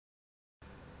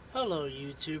Hello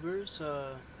YouTubers,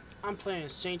 I'm playing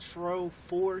Saints Row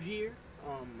 4 here.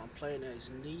 I'm playing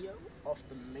as Neo off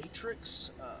the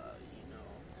Matrix,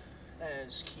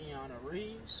 as Keanu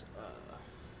Reeves.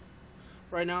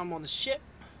 Right now I'm on the ship.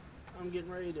 I'm getting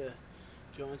ready to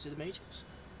go into the Matrix.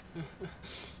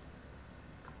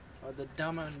 Or the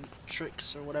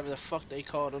Dominatrix, or whatever the fuck they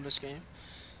call it on this game.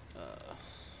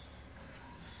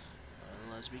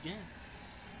 Let's begin.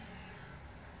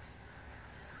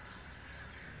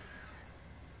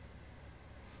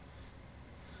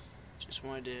 Just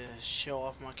wanted to show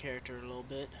off my character a little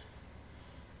bit.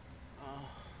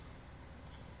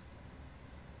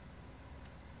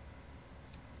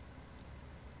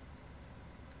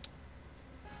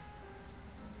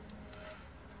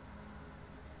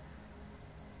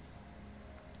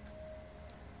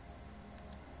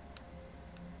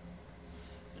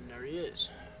 And there he is,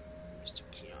 Mr.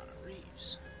 Keanu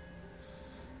Reeves.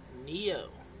 Neo,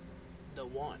 the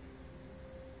one.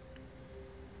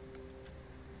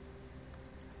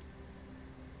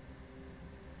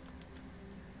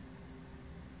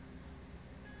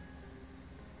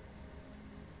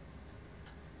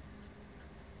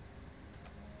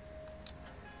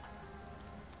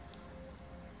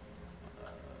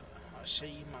 I'll show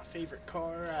you my favorite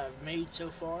car I've made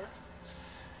so far.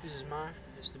 This is mine.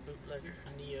 It's the bootlegger,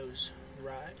 Neo's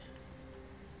ride.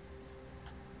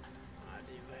 I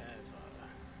do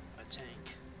have a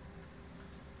tank.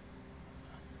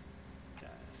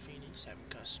 Got a Phoenix. Haven't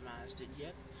customized it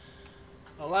yet.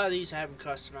 A lot of these I haven't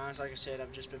customized. Like I said,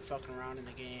 I've just been fucking around in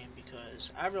the game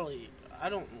because I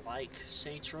don't like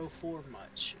Saints Row 4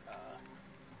 much.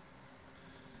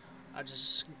 I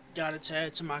just got it to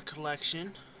add to my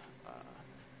collection.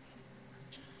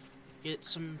 Get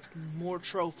some more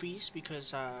trophies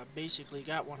because I basically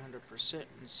got 100%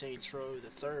 in Saints Row the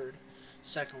third.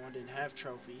 Second one didn't have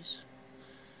trophies.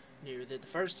 Neither did the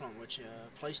first one, which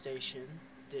PlayStation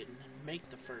didn't make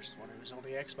the first one. It was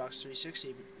only Xbox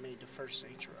 360 made the first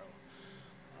Saints Row.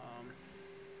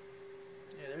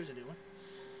 Yeah, there's a new one.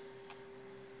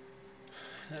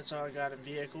 That's all I got in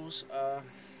vehicles.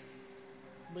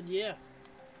 But yeah.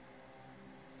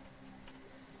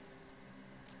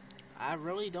 I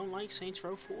really don't like Saints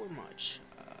Row 4 much.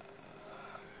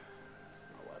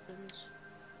 My weapons.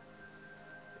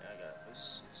 Yeah, I got a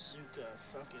Bazooka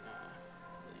fucking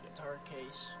the guitar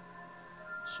case.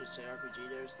 I should say RPG.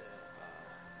 There's the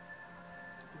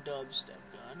dubstep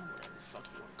gun, whatever the fuck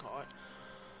you want to call it.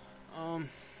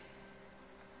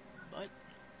 But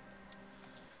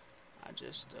I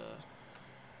just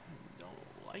don't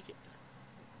like it.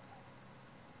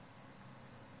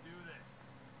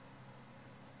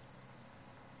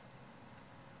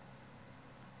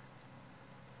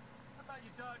 You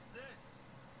dodge this.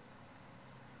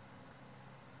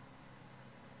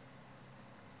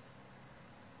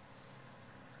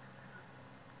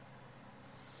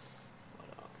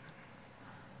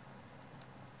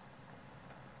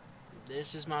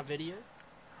 This is my video.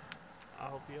 I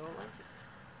hope you all like it.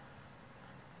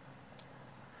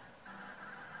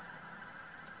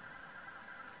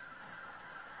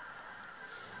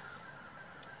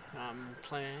 I'm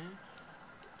playing.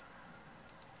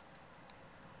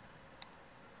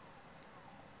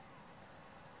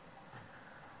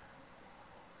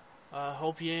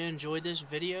 Hope you enjoyed this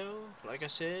video. Like I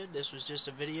said, this was just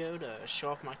a video to show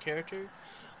off my character.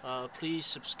 Please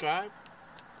subscribe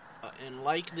and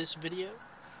like this video.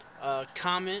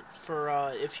 Comment for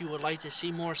if you would like to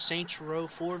see more Saints Row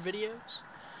 4 videos.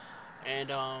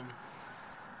 And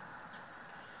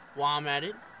while I'm at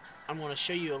it, I'm going to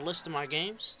show you a list of my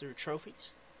games through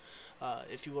trophies.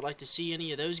 If you would like to see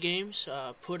any of those games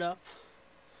put up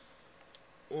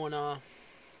on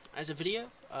as a video,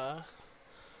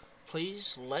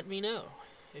 please let me know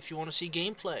if you want to see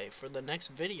gameplay for the next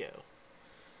video.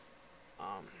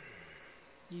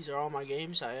 These are all my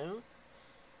games I own.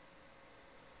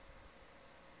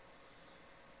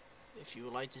 If you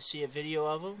would like to see a video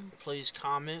of them, please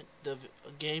comment the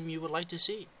game you would like to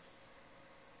see.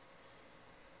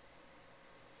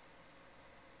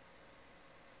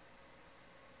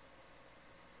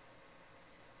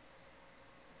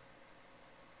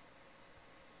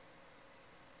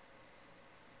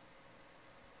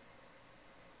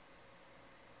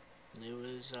 It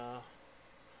was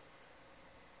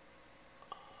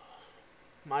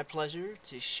my pleasure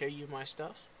to show you my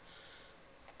stuff.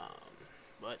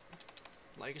 But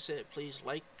like I said, please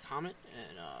like, comment,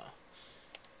 and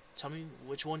tell me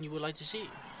which one you would like to see.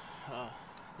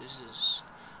 This is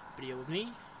a video with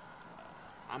me.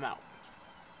 I'm out.